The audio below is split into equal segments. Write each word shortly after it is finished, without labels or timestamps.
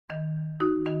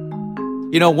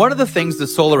You know, one of the things the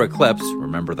solar eclipse,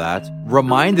 remember that,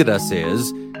 reminded us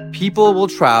is people will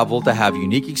travel to have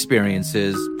unique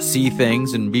experiences, see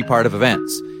things, and be part of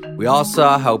events. We all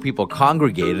saw how people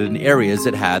congregated in areas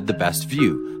that had the best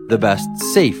view, the best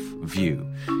safe view.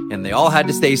 And they all had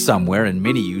to stay somewhere, and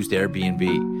many used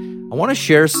Airbnb. I want to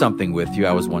share something with you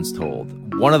I was once told.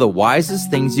 One of the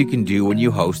wisest things you can do when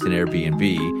you host an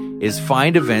Airbnb is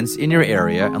find events in your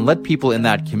area and let people in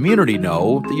that community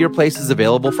know that your place is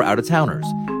available for out-of-towners.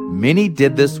 Many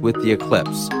did this with the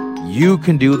eclipse. You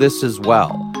can do this as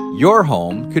well. Your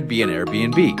home could be an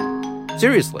Airbnb.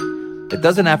 Seriously. It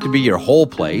doesn't have to be your whole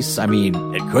place. I mean,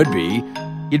 it could be.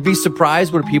 You'd be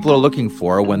surprised what people are looking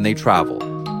for when they travel.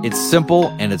 It's simple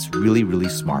and it's really, really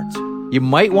smart. You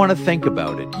might want to think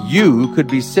about it. You could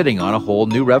be sitting on a whole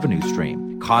new revenue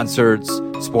stream. Concerts,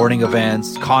 sporting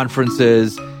events,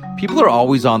 conferences. People are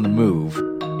always on the move.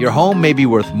 Your home may be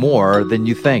worth more than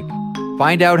you think.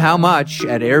 Find out how much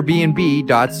at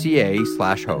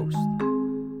airbnb.ca/host.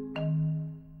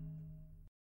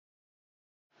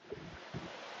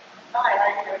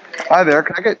 Hi there,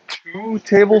 can I get 2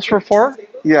 tables for 4?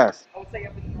 Yes.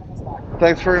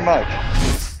 Thanks very much.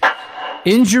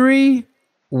 Injury?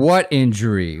 What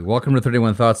injury? Welcome to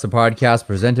 31 Thoughts, the podcast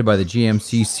presented by the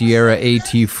GMC Sierra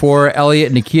AT4.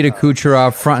 Elliot, Nikita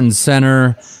Kucherov, front and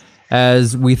center.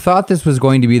 As we thought this was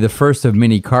going to be the first of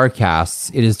many car casts,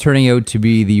 it is turning out to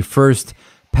be the first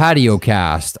patio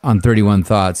cast on 31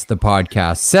 Thoughts, the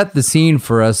podcast. Set the scene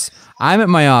for us. I'm at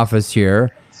my office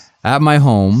here, at my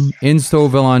home in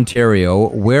Stouffville, Ontario.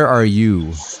 Where are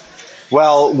you?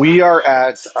 Well, we are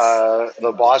at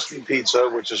the Boston Pizza,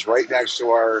 which is right next to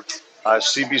our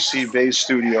CBC Bay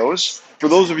studios. For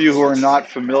those of you who are not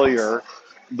familiar,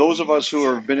 those of us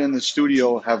who have been in the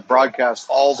studio have broadcast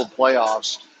all the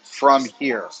playoffs from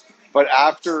here. But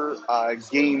after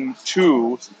game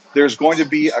 2, there's going to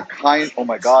be oh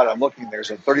my God, I'm looking, there's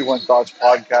a 31 Thoughts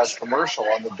podcast commercial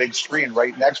on the big screen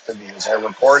right next to me as I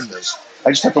record this.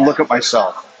 I just have to look at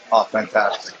myself. Oh,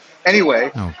 fantastic. Anyway.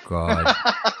 Oh, God.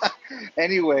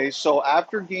 Anyway, so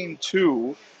after game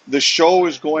 2, the show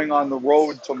is going on the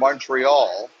road to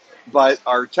Montreal, but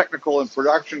our technical and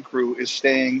production crew is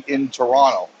staying in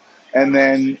Toronto. And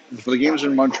then for the games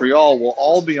in Montreal, we'll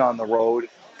all be on the road.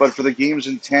 But for the games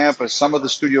in Tampa, some of the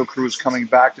studio crew is coming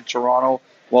back to Toronto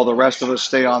while the rest of us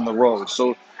stay on the road.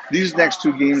 So these next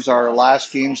 2 games are our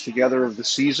last games together of the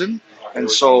season. And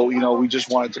so, we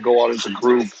just wanted to go out as a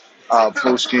group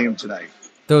post-game tonight.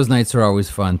 Those nights are always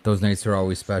fun. Those nights are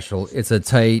always special. It's a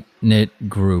tight-knit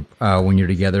group when you're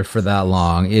together for that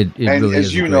long. It really is.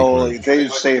 As you know, they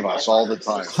save us all the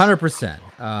time. 100%.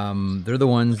 They're the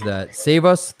ones that save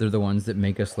us. They're the ones that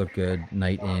make us look good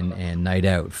night in and night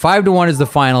out. 5-1 is the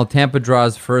final. Tampa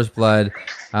draws first blood.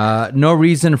 No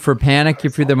reason for panic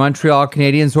if you're the Montreal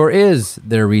Canadiens, or is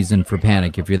there reason for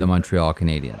panic if you're the Montreal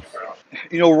Canadiens?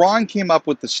 Ron came up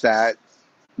with the stat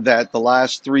that the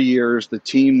last 3 years, the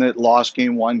team that lost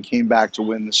game 1 came back to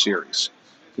win the series.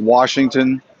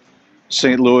 Washington,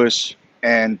 St. Louis,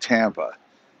 and Tampa.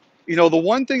 The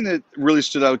one thing that really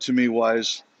stood out to me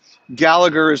was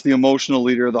Gallagher is the emotional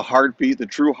leader, the heartbeat, the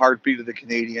true heartbeat of the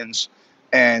Canadiens,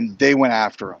 and they went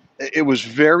after him. It was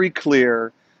very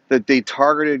clear that they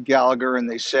targeted Gallagher and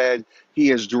they said he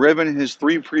has driven his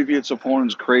 3 previous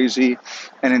opponents crazy,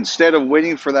 and instead of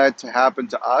waiting for that to happen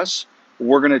to us,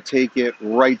 we're going to take it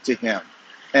right to him.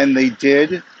 And they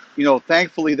did.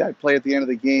 Thankfully, that play at the end of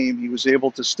the game, he was able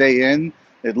to stay in.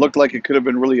 It looked like it could have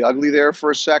been really ugly there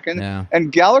for a second. Yeah.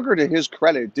 And Gallagher, to his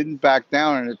credit, didn't back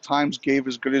down and at times gave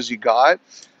as good as he got.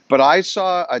 But I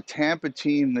saw a Tampa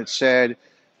team that said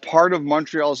part of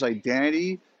Montreal's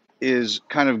identity is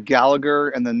kind of Gallagher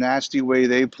and the nasty way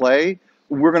they play.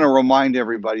 We're going to remind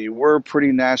everybody, we're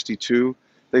pretty nasty too.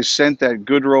 They sent that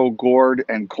Goodrow, Gord,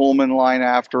 and Coleman line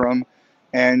after him.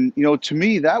 And, to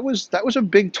me, that was a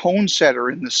big tone setter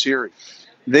in the series.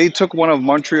 They took one of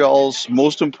Montreal's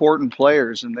most important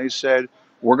players and they said,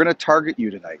 we're going to target you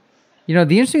tonight. The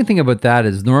interesting thing about that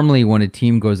is normally when a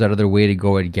team goes out of their way to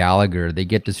go at Gallagher, they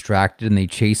get distracted and they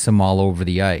chase him all over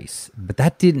the ice. But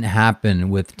that didn't happen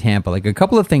with Tampa. Like, a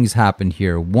couple of things happened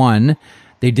here. One,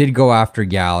 they did go after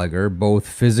Gallagher, both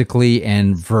physically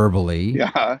and verbally.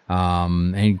 Yeah.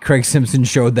 And Craig Simpson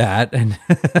showed that and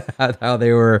how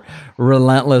they were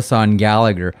relentless on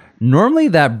Gallagher. Normally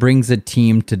that brings a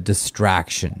team to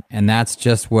distraction, and that's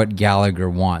just what Gallagher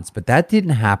wants. But that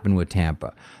didn't happen with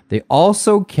Tampa. They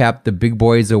also kept the big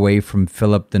boys away from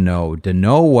Phillip Danault.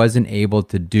 Danault wasn't able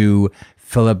to do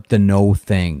Phillip Danault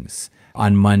things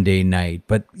on Monday night.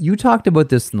 But you talked about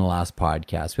this in the last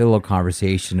podcast. We had a little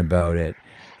conversation about it.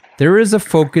 There is a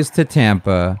focus to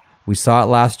Tampa We saw it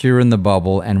last year in the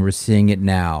bubble, and we're seeing it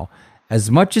now. As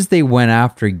much as they went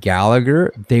after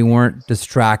Gallagher, they weren't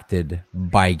distracted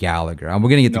by Gallagher. And we're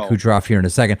going to get to Kucherov here in a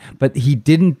second, but he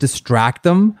didn't distract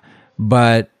them.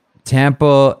 But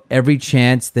Tampa, every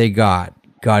chance they got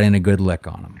in a good lick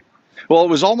on him. Well, it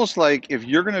was almost like if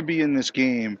you're going to be in this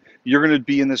game, you're going to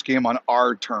be in this game on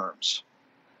our terms,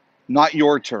 not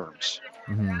your terms,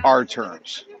 our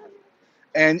terms.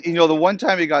 And, you know, the one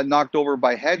time he got knocked over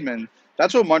by Hedman,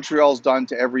 that's what Montreal's done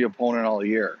to every opponent all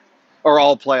year. Or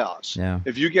all playoffs. Yeah.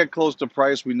 If you get close to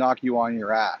Price, we knock you on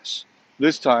your ass.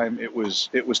 This time it was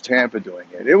Tampa doing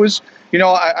it. It was, you know,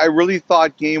 I really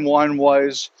thought game one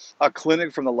was a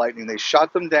clinic from the Lightning. They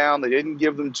shut them down. They didn't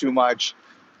give them too much.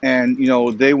 And, you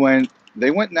know, they went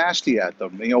nasty at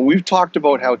them. You know, we've talked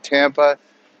about how Tampa,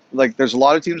 like there's a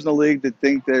lot of teams in the league that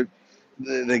think that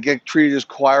they get treated as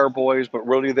choir boys, but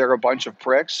really they're a bunch of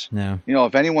pricks. Yeah. You know,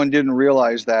 if anyone didn't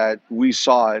realize that, we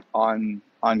saw it on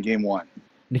game one.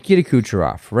 Nikita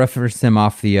Kucherov, referenced him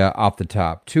off the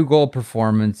top. 2-goal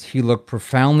performance. He looked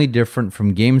profoundly different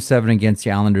from Game 7 against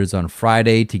the Islanders on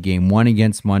Friday to Game 1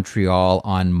 against Montreal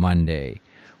on Monday.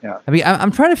 Yeah. I mean,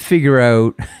 I'm trying to figure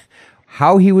out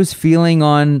how he was feeling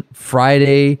on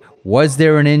Friday. Was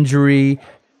there an injury?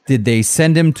 Did they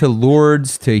send him to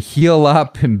Lourdes to heal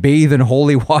up and bathe in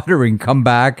holy water and come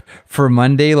back for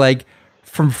Monday? Like,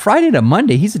 from Friday to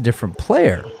Monday, he's a different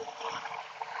player.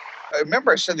 I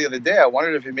remember I said the other day, I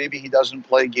wondered if maybe he doesn't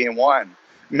play game one.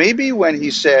 Maybe when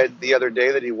he said the other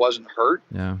day that he wasn't hurt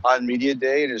on media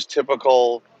day in his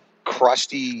typical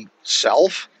crusty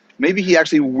self, maybe he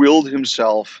actually willed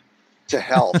himself to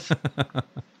health.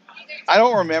 I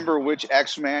don't remember which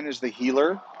X-Man is the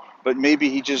healer, but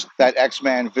maybe that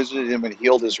X-Man visited him and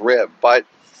healed his rib. But,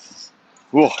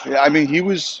 I mean, he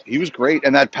was great,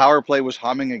 and that power play was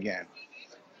humming again.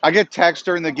 I get texts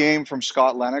during the game from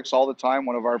Scott Lennox all the time,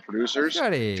 one of our producers,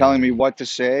 telling me what to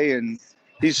say. And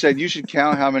he said, you should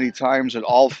count how many times that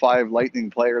all 5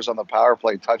 Lightning players on the power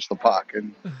play touch the puck.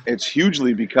 And it's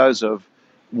hugely because of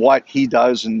what he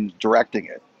does in directing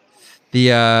it.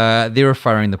 They were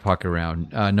firing the puck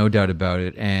around, no doubt about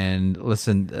it. And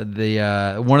listen,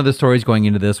 one of the stories going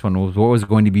into this one was what was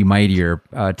going to be mightier,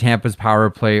 Tampa's power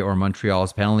play or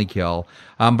Montreal's penalty kill.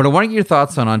 But I want to get your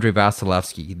thoughts on Andrei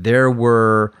Vasilevsky. There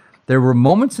were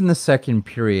moments in the second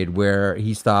period where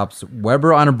he stops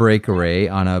Weber on a breakaway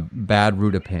on a bad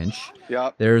Ruda pinch.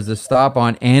 Yep. There's a stop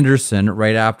on Anderson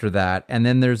right after that, and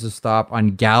then there's a stop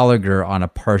on Gallagher on a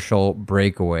partial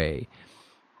breakaway.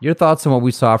 Your thoughts on what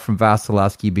we saw from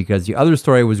Vasilevsky, because the other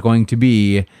story was going to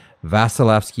be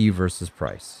Vasilevsky versus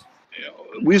Price.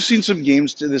 We've seen some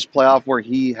games to this playoff where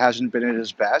he hasn't been at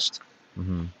his best,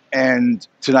 and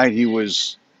tonight he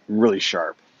was really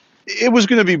sharp. It was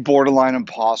going to be borderline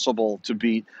impossible to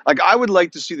beat. Like, I would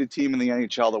like to see the team in the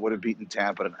NHL that would have beaten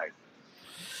Tampa tonight.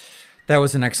 That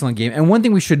was an excellent game. And one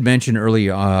thing we should mention early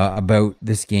about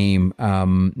this game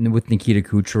with Nikita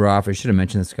Kucherov, I should have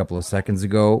mentioned this a couple of seconds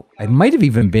ago. It might have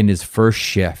even been his first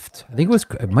shift. I think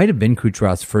it might have been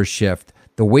Kucherov's first shift.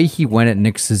 The way he went at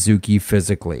Nick Suzuki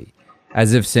physically,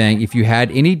 as if saying, if you had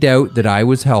any doubt that I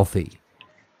was healthy,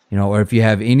 or if you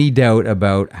have any doubt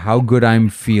about how good I'm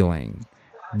feeling,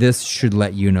 this should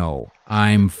let you know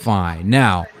I'm fine.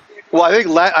 Now, well,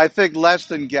 I think less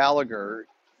than Gallagher.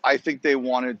 I think they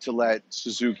wanted to let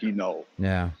Suzuki know.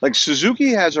 Yeah. Like, Suzuki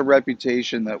has a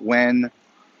reputation that when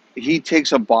he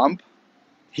takes a bump,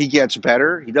 he gets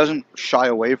better. He doesn't shy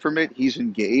away from it. He's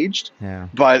engaged. Yeah.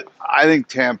 But I think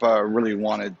Tampa really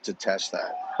wanted to test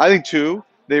that. I think, too,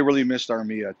 they really missed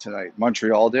Armia tonight.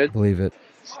 Montreal did. Believe it.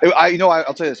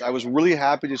 I'll tell you this. I was really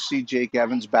happy to see Jake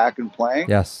Evans back and playing.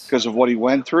 Yes. Because of what he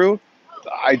went through.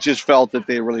 I just felt that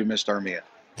they really missed Armia.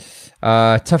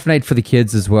 Tough night for the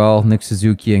kids as well. Nick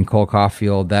Suzuki and Cole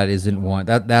Caulfield. That isn't one.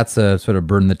 That's a sort of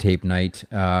burn the tape night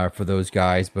for those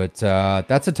guys. But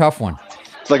that's a tough one.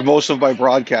 It's like most of my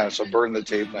broadcasts, a burn the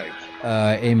tape night.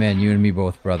 Amen. You and me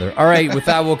both, brother. All right. With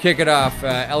that, we'll kick it off.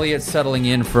 Elliot's settling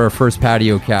in for our first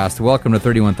patio cast. Welcome to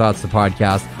 31 Thoughts, the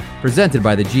podcast, presented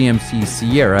by the GMC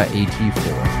Sierra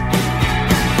AT4.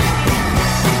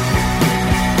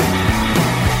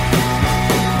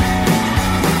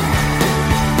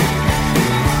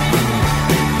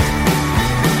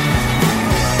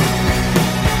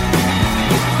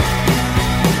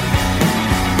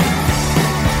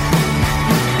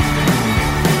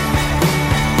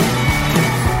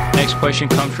 Question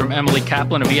comes from Emily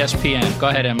Kaplan of ESPN. Go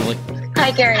ahead, Emily. Hi,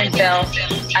 Gary and Bill.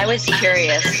 I was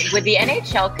curious, would the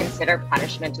NHL consider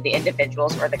punishment to the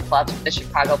individuals or the clubs of the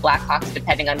Chicago Blackhawks,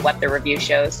 depending on what the review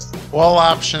shows? All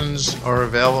options are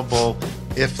available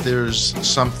if there's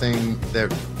something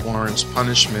that warrants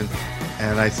punishment.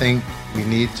 And I think we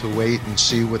need to wait and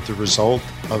see what the result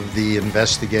of the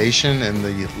investigation and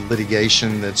the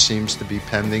litigation that seems to be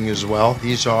pending as well.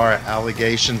 These are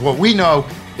allegations. What we know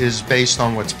is based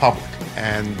on what's public.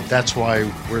 And that's why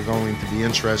we're going to be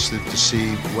interested to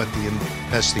see what the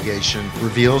investigation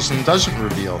reveals and doesn't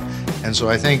reveal. And so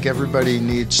I think everybody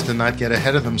needs to not get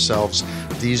ahead of themselves.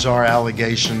 These are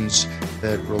allegations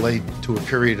that relate to a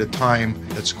period of time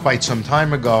that's quite some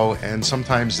time ago, and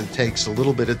sometimes it takes a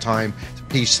little bit of time to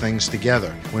piece things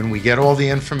together. When we get all the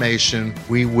information,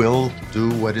 we will do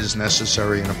what is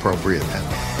necessary and appropriate then.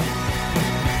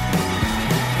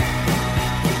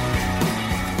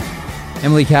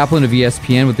 Emily Kaplan of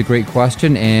ESPN with the great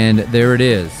question, and there it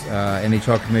is.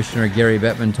 NHL Commissioner Gary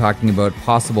Bettman talking about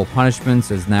possible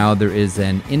punishments, as now there is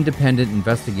an independent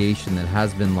investigation that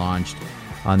has been launched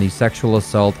on the sexual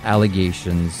assault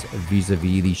allegations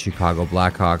vis-a-vis the Chicago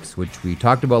Blackhawks, which we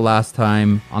talked about last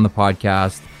time on the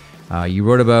podcast. You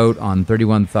wrote about on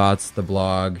 31 Thoughts, the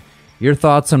blog. Your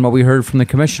thoughts on what we heard from the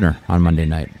commissioner on Monday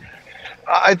night?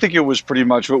 I think it was pretty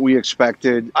much what we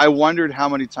expected. I wondered how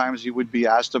many times he would be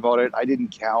asked about it. I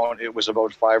didn't count. It was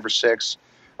about 5 or 6.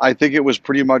 I think it was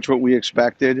pretty much what we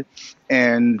expected.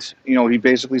 And, he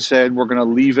basically said, we're going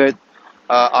to leave it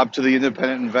up to the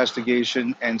independent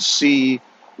investigation and see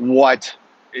what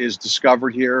is discovered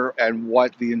here and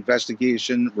what the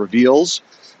investigation reveals.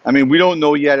 I mean, we don't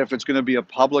know yet if it's going to be a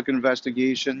public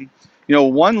investigation.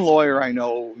 One lawyer I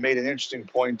know made an interesting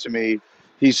point to me.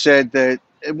 He said that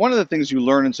one of the things you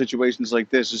learn in situations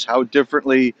like this is how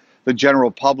differently the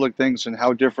general public thinks and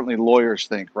how differently lawyers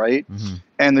think, right? Mm-hmm.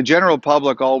 And the general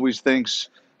public always thinks,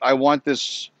 I want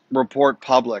this report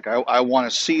public. I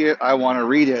want to see it. I want to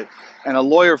read it. And a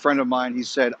lawyer friend of mine, he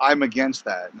said, I'm against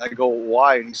that. And I go,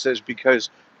 why? And he says,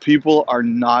 because people are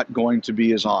not going to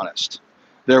be as honest.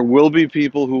 There will be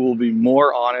people who will be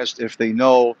more honest if they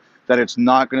know that it's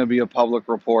not going to be a public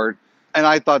report. And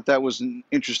I thought that was an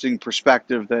interesting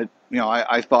perspective that,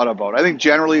 I thought about. I think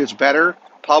generally it's better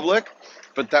public,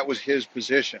 but that was his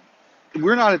position.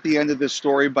 We're not at the end of this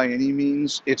story by any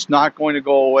means. It's not going to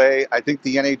go away. I think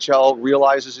the NHL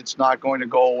realizes it's not going to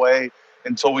go away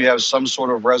until we have some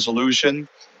sort of resolution.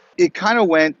 It kind of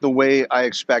went the way I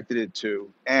expected it to.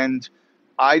 And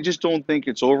I just don't think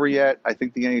it's over yet. I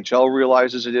think the NHL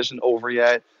realizes it isn't over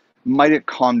yet. Might it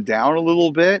calm down a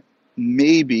little bit?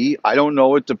 Maybe. I don't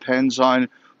know. It depends on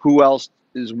who else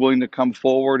is willing to come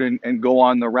forward and go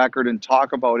on the record and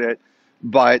talk about it.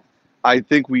 But I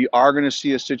think we are going to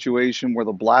see a situation where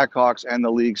the Blackhawks and the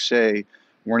league say,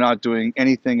 we're not doing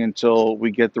anything until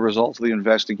we get the results of the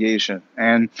investigation.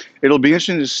 And it'll be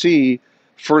interesting to see,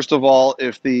 first of all,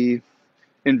 if the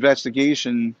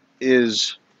investigation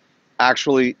is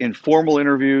actually informal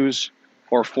interviews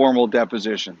or formal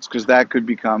depositions, because that could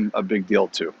become a big deal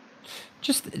too.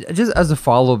 Just as a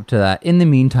follow-up to that, in the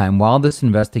meantime, while this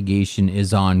investigation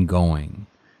is ongoing,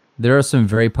 there are some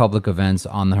very public events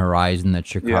on the horizon that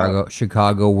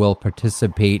Chicago will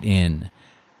participate in.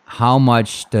 How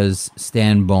much does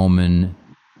Stan Bowman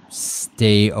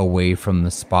stay away from the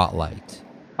spotlight?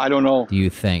 I don't know. Do you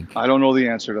think? I don't know the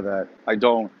answer to that. I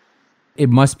don't. It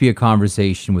must be a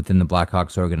conversation within the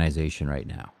Blackhawks organization right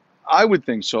now. I would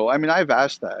think so. I mean, I've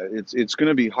asked that. It's going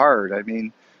to be hard. I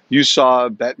mean, you saw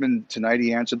Bettman tonight.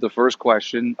 He answered the first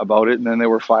question about it, and then there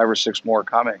were 5 or 6 more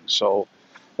coming. So,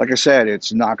 like I said,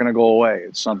 it's not going to go away.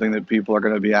 It's something that people are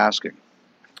going to be asking.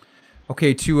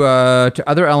 Okay, to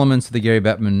other elements of the Gary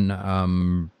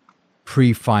Bettman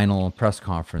pre-final press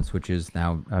conference, which is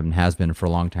now has been for a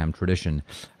long time tradition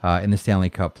in the Stanley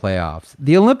Cup playoffs.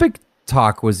 The Olympic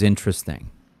talk was interesting.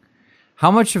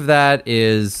 How much of that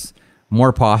is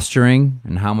more posturing,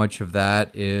 and how much of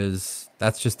that is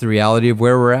that's just the reality of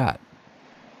where we're at?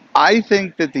 I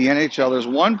think that the NHL, there's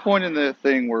one point in the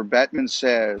thing where Bettman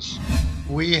says,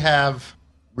 we have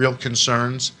real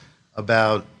concerns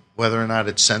about whether or not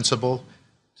it's sensible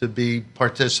to be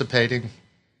participating,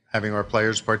 having our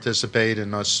players participate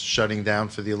and us shutting down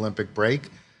for the Olympic break.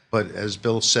 But as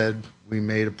Bill said, we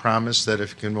made a promise that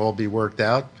if it can all be worked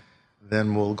out,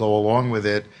 then we'll go along with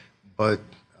it. But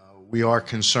we are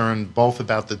concerned both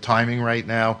about the timing right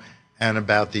now and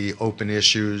about the open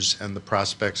issues and the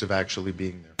prospects of actually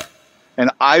being there.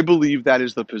 And I believe that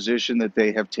is the position that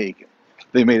they have taken.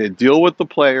 They made a deal with the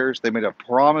players, they made a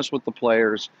promise with the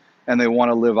players, and they want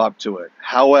to live up to it.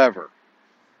 However,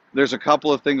 there's a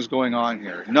couple of things going on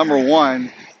here. Number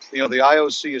one, the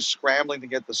IOC is scrambling to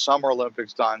get the Summer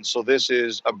Olympics done, so this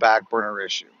is a back burner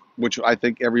issue, which I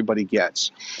think everybody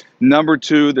gets. Number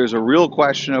two, there's a real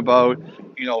question about,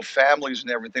 families and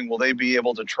everything. Will they be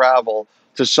able to travel?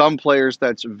 To some players,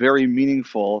 that's very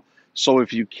meaningful. So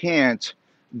if you can't,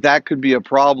 that could be a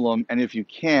problem. And if you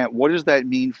can't, what does that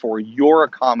mean for your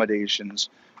accommodations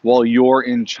while you're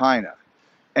in China?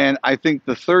 And I think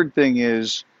the third thing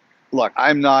is, look,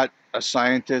 I'm not a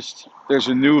scientist. There's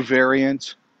a new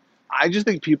variant. I just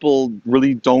think people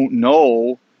really don't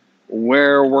know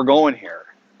where we're going here.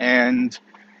 And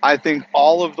I think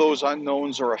all of those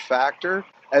unknowns are a factor.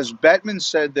 As Bettman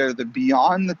said, they're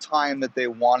beyond the time that they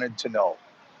wanted to know.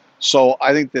 So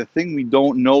I think the thing we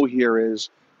don't know here is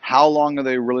how long are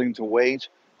they willing to wait?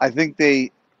 I think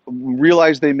they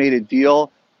realize they made a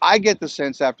deal. I get the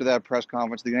sense after that press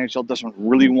conference, the NHL doesn't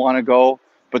really want to go,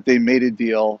 but they made a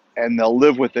deal and they'll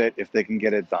live with it if they can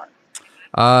get it done.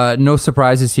 No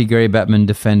surprise to see Gary Bettman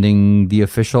defending the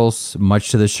officials,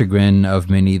 much to the chagrin of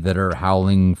many that are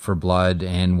howling for blood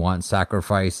and want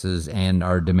sacrifices and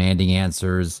are demanding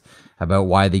answers about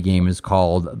why the game is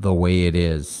called the way it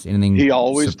is. Anything he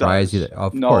always surprise does. You?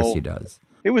 Of course he does.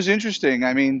 It was interesting.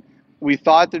 I mean, we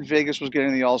thought that Vegas was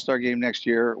getting the All-Star game next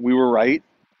year. We were right.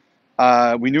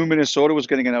 We knew Minnesota was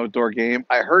getting an outdoor game.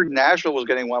 I heard Nashville was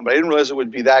getting one, but I didn't realize it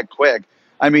would be that quick.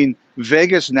 I mean,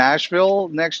 Vegas, Nashville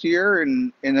next year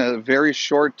in a very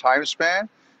short time span,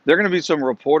 there are going to be some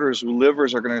reporters whose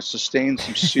livers are going to sustain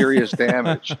some serious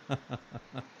damage.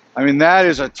 I mean, that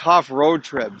is a tough road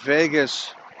trip.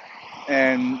 Vegas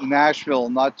and Nashville,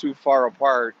 not too far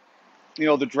apart. You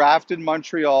know, the draft in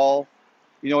Montreal,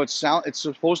 you know, it's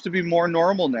supposed to be more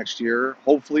normal next year.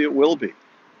 Hopefully it will be.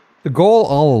 The goal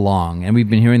all along, and we've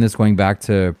been hearing this going back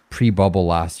to pre-bubble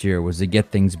last year, was to get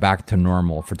things back to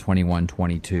normal for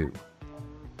 21-22.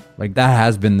 Like, that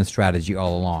has been the strategy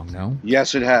all along, no?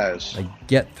 Yes, it has. Like,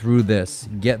 get through this,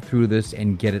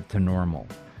 and get it to normal.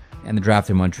 And the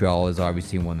draft in Montreal is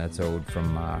obviously one that's owed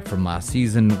from last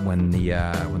season when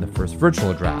the first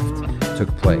virtual draft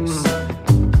took place.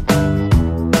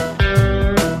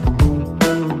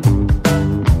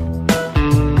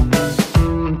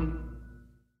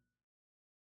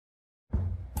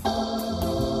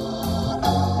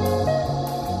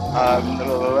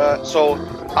 So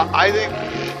I think.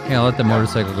 Yeah, let the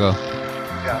motorcycle go.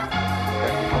 Yeah.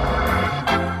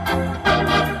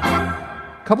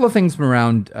 A couple of things from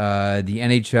around the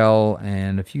NHL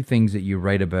and a few things that you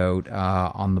write about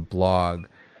on the blog.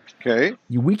 Okay.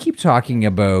 We keep talking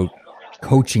about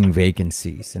coaching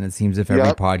vacancies, and it seems if every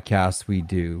Yep. podcast we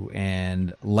do.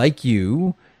 And like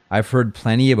you, I've heard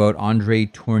plenty about Andre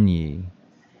Tourigny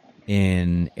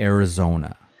in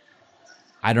Arizona.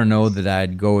 I don't know that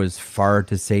I'd go as far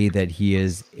to say that he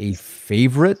is a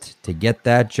favorite to get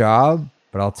that job,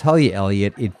 but I'll tell you,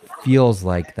 Elliot, it feels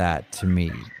like that to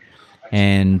me.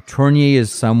 And Tourigny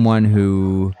is someone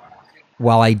who,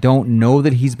 while I don't know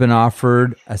that he's been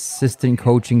offered assistant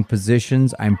coaching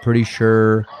positions, I'm pretty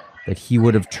sure that he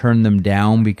would have turned them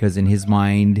down because in his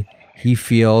mind, he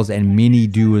feels, and many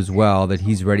do as well, that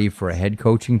he's ready for a head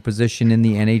coaching position in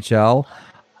the NHL.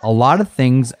 A lot of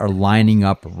things are lining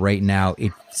up right now,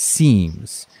 it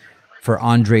seems, for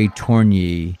Andre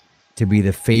Tourigny to be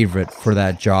the favorite for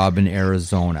that job in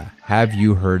Arizona. Have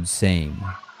you heard same?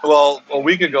 Well, a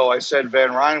week ago, I said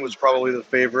Van Ryn was probably the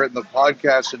favorite, and the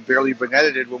podcast had barely been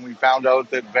edited when we found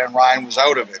out that Van Ryn was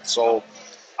out of it. So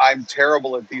I'm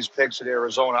terrible at these picks in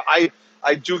Arizona.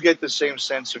 I do get the same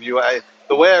sense of you.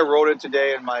 The way I wrote it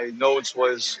today in my notes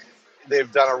was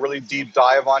they've done a really deep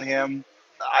dive on him.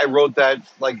 I wrote that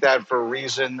like that for a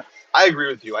reason. I agree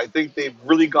with you. I think they've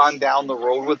really gone down the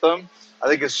road with him. I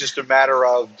think it's just a matter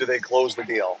of, do they close the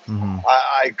deal? Mm-hmm.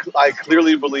 I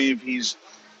clearly believe he's,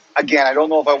 again, I don't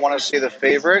know if I want to say the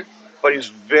favorite, but he's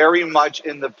very much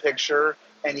in the picture,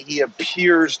 and he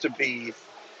appears to be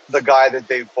the guy that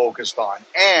they've focused on.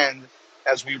 And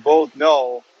as we both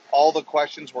know, all the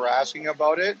questions we're asking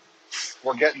about it,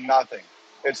 we're getting nothing.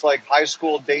 It's like high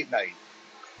school date night,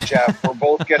 Jeff. We're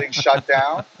both getting shut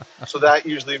down. So that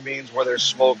usually means where there's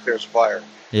smoke, there's fire.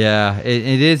 Yeah,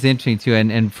 it is interesting too.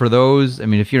 And for those, I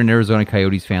mean, if you're an Arizona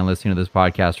Coyotes fan listening to this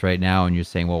podcast right now and you're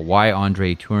saying, well, why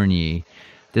Andre Tourigny?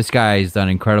 This guy's done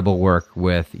incredible work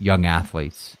with young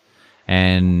athletes.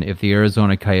 And if the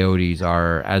Arizona Coyotes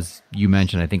are, as you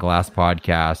mentioned, I think last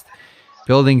podcast,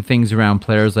 building things around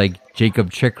players like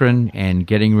Jacob Chychrun and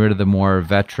getting rid of the more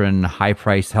veteran,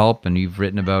 high-priced help, and you've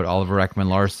written about Oliver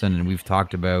Ekman-Larsson, and we've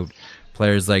talked about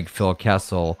players like Phil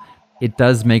Kessel, it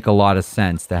does make a lot of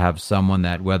sense to have someone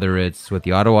that, whether it's with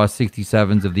the Ottawa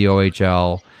 67s of the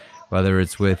OHL, whether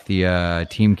it's with the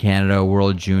Team Canada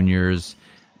World Juniors,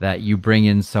 that you bring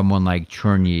in someone like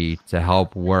Tourigny to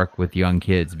help work with young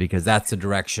kids, because that's the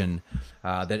direction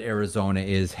that Arizona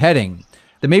is heading.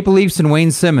 The Maple Leafs and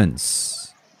Wayne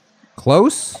Simmons,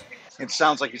 close? It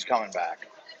sounds like he's coming back.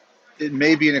 It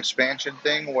may be an expansion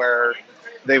thing where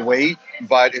they wait,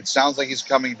 but it sounds like he's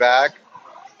coming back.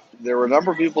 There were a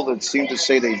number of people that seemed to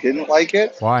say they didn't like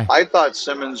it. Why? I thought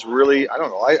Simmons really, I don't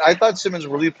know, I thought Simmons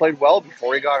really played well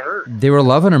before he got hurt. They were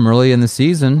loving him early in the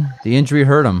season. The injury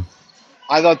hurt him.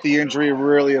 I thought the injury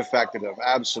really affected him,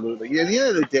 absolutely. At the end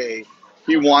of the day,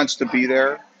 he wants to be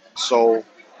there, so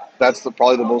that's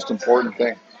probably the most important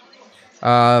thing.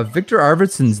 Victor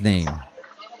Arvidsson's name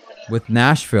with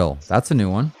Nashville. That's a new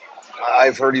one.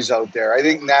 I've heard he's out there. I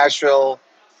think Nashville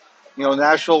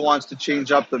wants to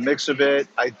change up the mix a bit.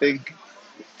 I think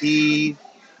he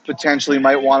potentially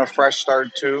might want a fresh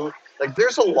start too. Like,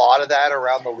 there's a lot of that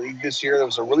around the league this year. It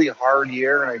was a really hard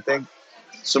year, and I think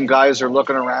some guys are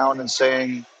looking around and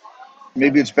saying,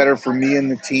 maybe it's better for me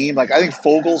and the team. Like, I think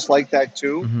Fogel's like that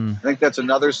too. Mm-hmm. I think that's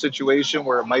another situation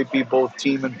where it might be both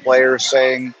team and players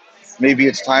saying, maybe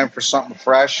it's time for something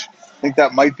fresh. I think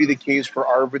that might be the case for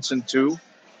Arvidsson too.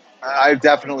 I've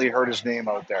definitely heard his name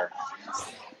out there.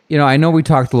 I know we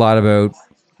talked a lot about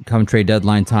come trade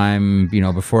deadline time,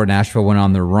 before Nashville went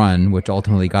on their run, which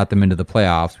ultimately got them into the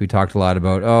playoffs. We talked a lot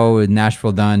about,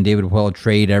 Nashville done, David will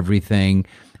trade everything.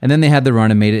 And then they had the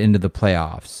run and made it into the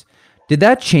playoffs. Did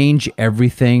that change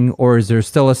everything, or is there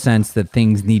still a sense that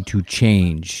things need to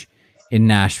change in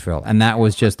Nashville? And that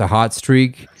was just a hot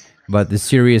streak, but the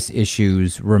serious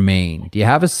issues remain. Do you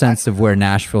have a sense of where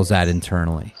Nashville's at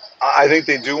internally? I think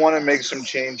they do want to make some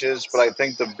changes, but I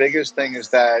think the biggest thing is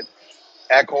that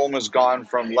Ekholm has gone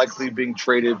from likely being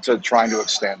traded to trying to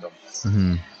extend him.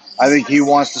 Mm-hmm. I think he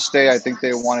wants to stay. I think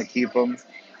they want to keep him.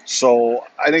 So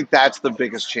I think that's the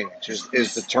biggest change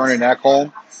is the turn in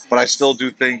Ekholm. But I still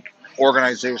do think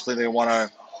organizationally they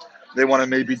want to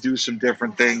maybe do some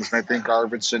different things, and I think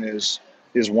Arvidsson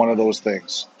is one of those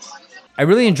things. I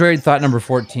really enjoyed thought number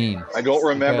 14. I don't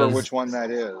remember which one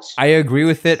that is. I agree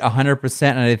with it 100%,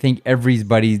 and I think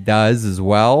everybody does as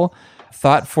well.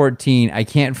 Thought 14, I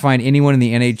can't find anyone in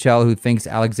the NHL who thinks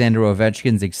Alexander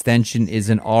Ovechkin's extension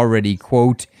isn't already,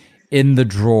 quote, in the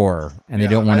drawer, and they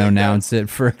don't want to announce it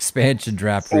for expansion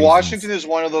draft reasons. Washington is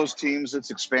one of those teams that's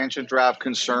expansion draft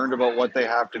concerned about what they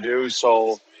have to do,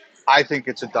 so I think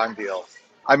it's a done deal.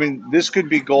 I mean, this could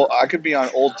be I could be on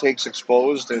Old Takes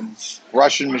Exposed and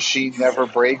Russian Machine Never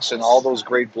Breaks and all those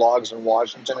great blogs in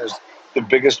Washington as the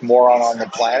biggest moron on the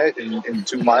planet in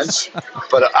 2 months,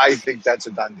 but I think that's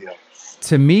a done deal.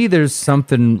 To me, there's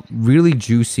something really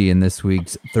juicy in this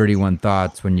week's 31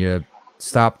 Thoughts when you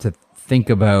stop to think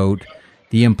about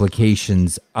the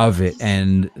implications of it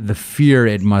and the fear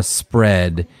it must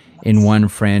spread in one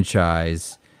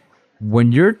franchise.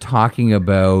 When you're talking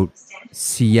about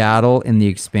Seattle in the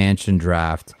expansion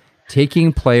draft,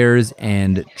 taking players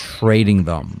and trading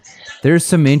them, there's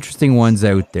some interesting ones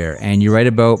out there. And you're right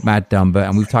about Matt Dumba,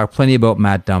 and we've talked plenty about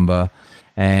Matt Dumba.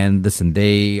 And listen,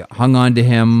 they hung on to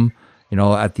him,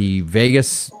 at the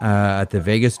Vegas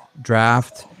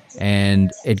draft,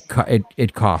 and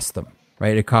it cost them,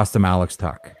 right? It cost them Alex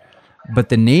Tuch. But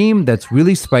the name that's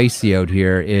really spicy out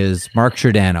here is Mark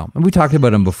Giordano, and we talked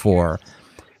about him before.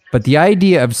 But the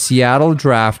idea of Seattle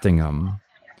drafting him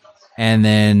and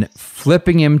then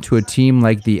flipping him to a team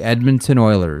like the Edmonton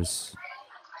Oilers,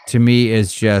 to me,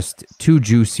 is just too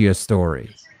juicy a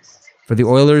story. For the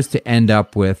Oilers to end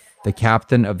up with the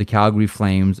captain of the Calgary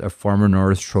Flames, a former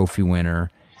Norris Trophy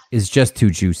winner, is just too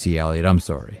juicy, Elliot. I'm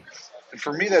sorry.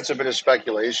 For me, that's a bit of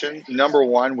speculation. Number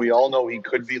one, we all know he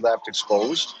could be left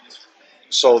exposed.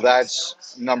 So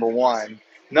that's number one.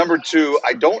 Number two,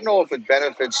 I don't know if it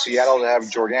benefits Seattle to have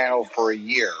Giordano for a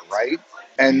year, right?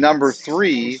 And number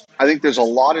three, I think there's a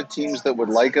lot of teams that would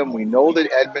like him. We know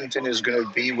that Edmonton is going to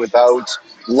be appears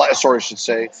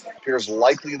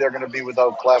likely they're going to be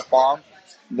without Klefbom.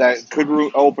 That could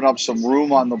open up some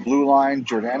room on the blue line.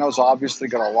 Giordano's obviously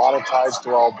got a lot of ties to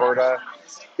Alberta.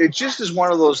 It just is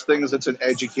one of those things that's an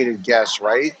educated guess,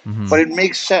 right? Mm-hmm. But it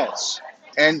makes sense.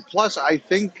 And plus, I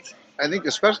think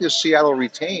especially if Seattle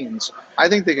retains, I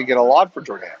think they could get a lot for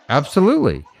Giordano.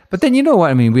 Absolutely. But then you know what?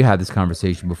 I mean, we had this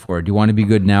conversation before. Do you want to be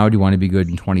good now or do you want to be good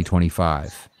in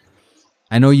 2025?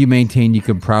 I know you maintain you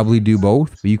could probably do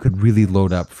both, but you could really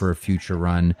load up for a future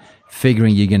run,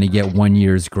 figuring you're going to get 1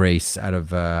 year's grace out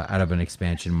of an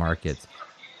expansion market.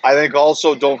 I think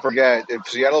also, don't forget, if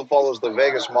Seattle follows the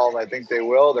Vegas model, and I think they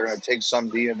will, they're going to take some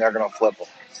D and they're going to flip them.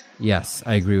 Yes,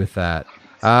 I agree with that.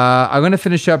 I'm going to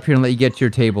finish up here and let you get to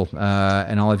your table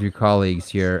and all of your colleagues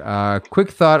here.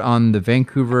 Quick thought on the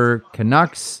Vancouver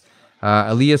Canucks.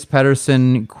 Elias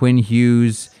Pettersson, Quinn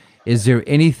Hughes. Is there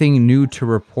anything new to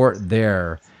report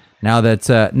there now that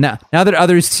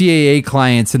other CAA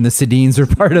clients and the Sedins are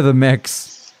part of the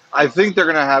mix? I think they're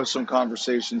going to have some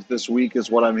conversations this week is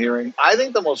what I'm hearing. I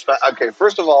think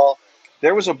first of all,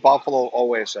 there was a Buffalo. Oh,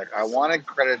 wait a sec. I want to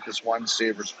credit this one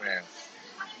Sabres fan.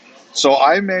 So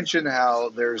I mentioned how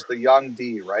there's the young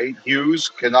D, right? Hughes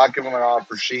cannot give him an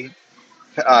offer sheet.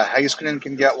 Heiskanen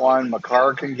can get one.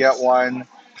 Makar can get one.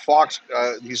 Fox,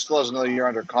 he still has another year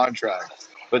under contract.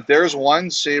 But there's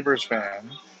one Sabres fan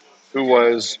who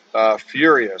was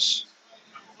furious.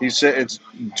 He said it's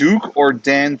Duke or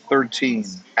Dan 13.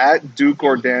 At Duke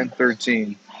or Dan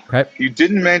 13. Okay. You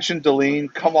didn't mention Deline.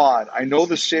 Come on. I know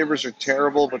the Sabres are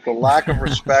terrible, but the lack of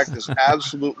respect is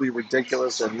absolutely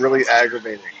ridiculous and really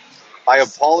aggravating. I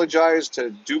apologize to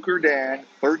Duke or Dan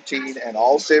 13 and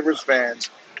all Sabres fans.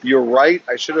 You're right.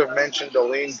 I should have mentioned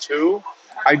Deline too.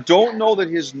 I don't know that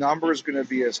his number is going to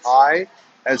be as high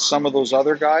as some of those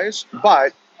other guys,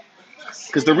 but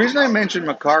because the reason I mentioned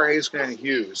Makar, Heiskanen, and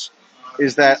Hughes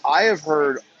is that I have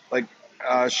heard like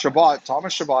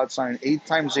Thomas Chabot signed an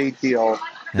 8x8 deal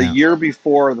the year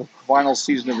before the final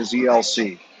season of his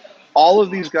ELC. All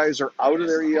of these guys are out of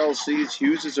their ELCs.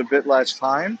 Hughes is a bit less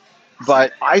time,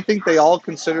 but I think they all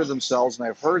consider themselves, and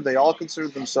I've heard they all consider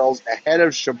themselves ahead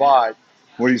of Chabot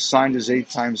when he signed his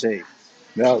 8x8.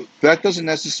 Now, that doesn't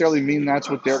necessarily mean that's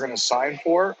what they're going to sign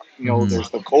for. You know, there's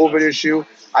the COVID issue.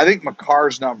 I think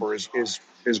Makar's number is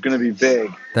going to be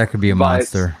big. That could be a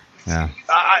monster. Yeah.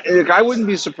 I wouldn't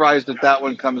be surprised if that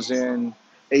one comes in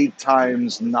 8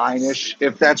 times 9-ish,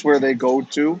 if that's where they go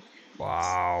to.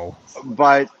 Wow.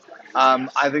 But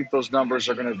I think those numbers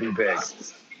are going to be big.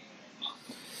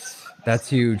 That's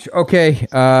huge. Okay,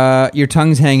 your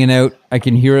tongue's hanging out. I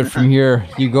can hear it from here.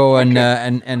 You go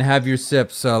and have your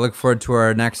sips. Look forward to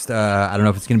our next. I don't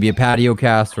know if it's going to be a patio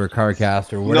cast or a car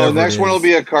cast or whatever. No, next one will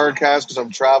be a car cast because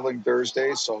I'm traveling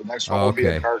Thursday. So next one will be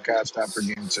a car cast after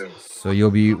game 2. So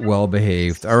you'll be well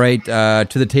behaved. All right, to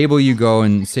the table you go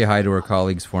and say hi to our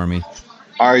colleagues for me.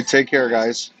 All right, take care,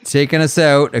 guys. Taking us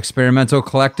out, experimental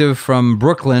collective from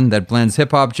Brooklyn that blends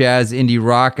hip hop, jazz, indie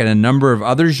rock, and a number of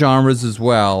other genres as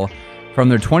well. From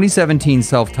their 2017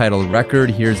 self-titled record,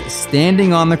 here's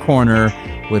Standing on the Corner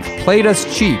with Played Us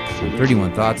Cheap from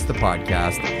 31 Thoughts, the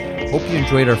podcast. Hope you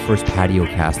enjoyed our first patio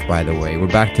cast, by the way. We're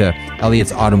back to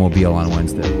Elliot's automobile on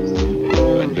Wednesday.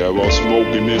 And I was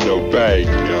smoking in the bag,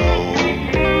 yo.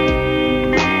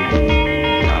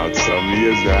 Now some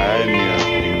years I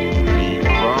me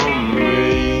from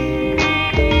me.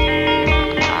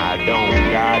 I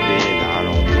don't got it, I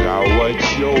don't got what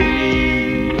you need.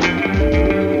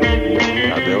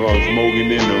 I was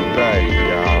smoking in the bag,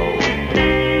 y'all.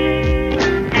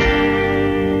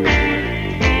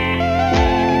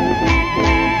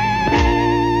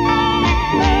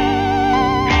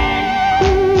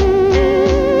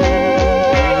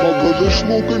 My brother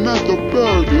smoking at the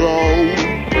bag, y'all.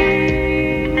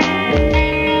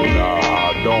 Nah, I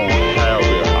don't have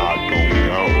it. I don't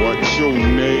know what you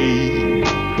need.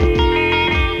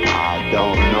 I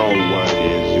don't know what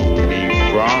is you need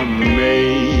from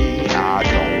me. I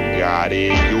don't got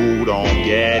it, you don't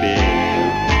get it.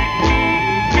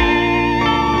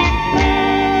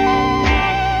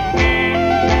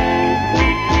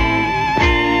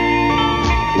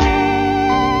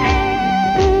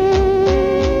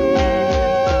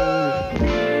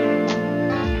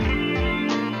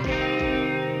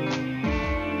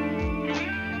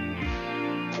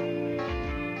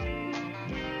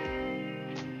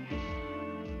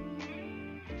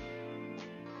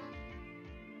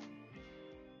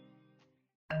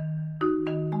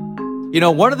 You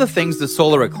know, one of the things the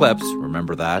solar eclipse,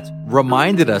 remember that,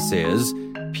 reminded us is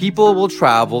people will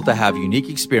travel to have unique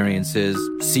experiences,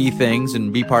 see things,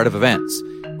 and be part of events.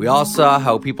 We all saw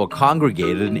how people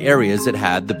congregated in areas that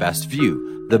had the best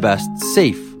view, the best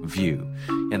safe view.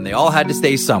 And they all had to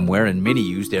stay somewhere, and many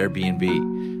used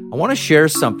Airbnb. I want to share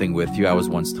something with you I was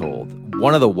once told.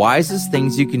 One of the wisest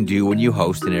things you can do when you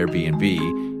host an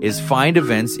Airbnb is find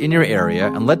events in your area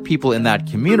and let people in that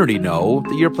community know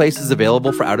that your place is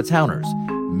available for out-of-towners.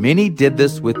 Many did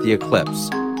this with the eclipse.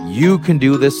 You can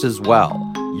do this as well.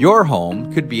 Your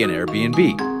home could be an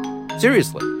Airbnb.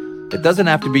 Seriously, it doesn't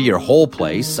have to be your whole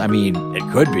place. I mean, it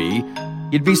could be.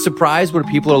 You'd be surprised what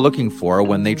people are looking for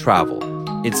when they travel.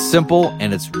 It's simple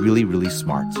and it's really, really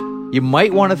smart. You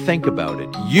might want to think about it.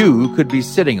 You could be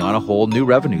sitting on a whole new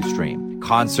revenue stream.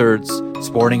 Concerts,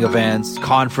 sporting events,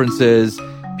 conferences.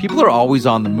 People are always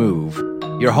on the move.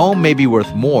 Your home may be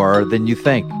worth more than you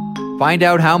think. Find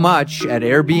out how much at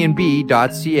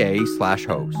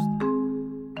airbnb.ca/host.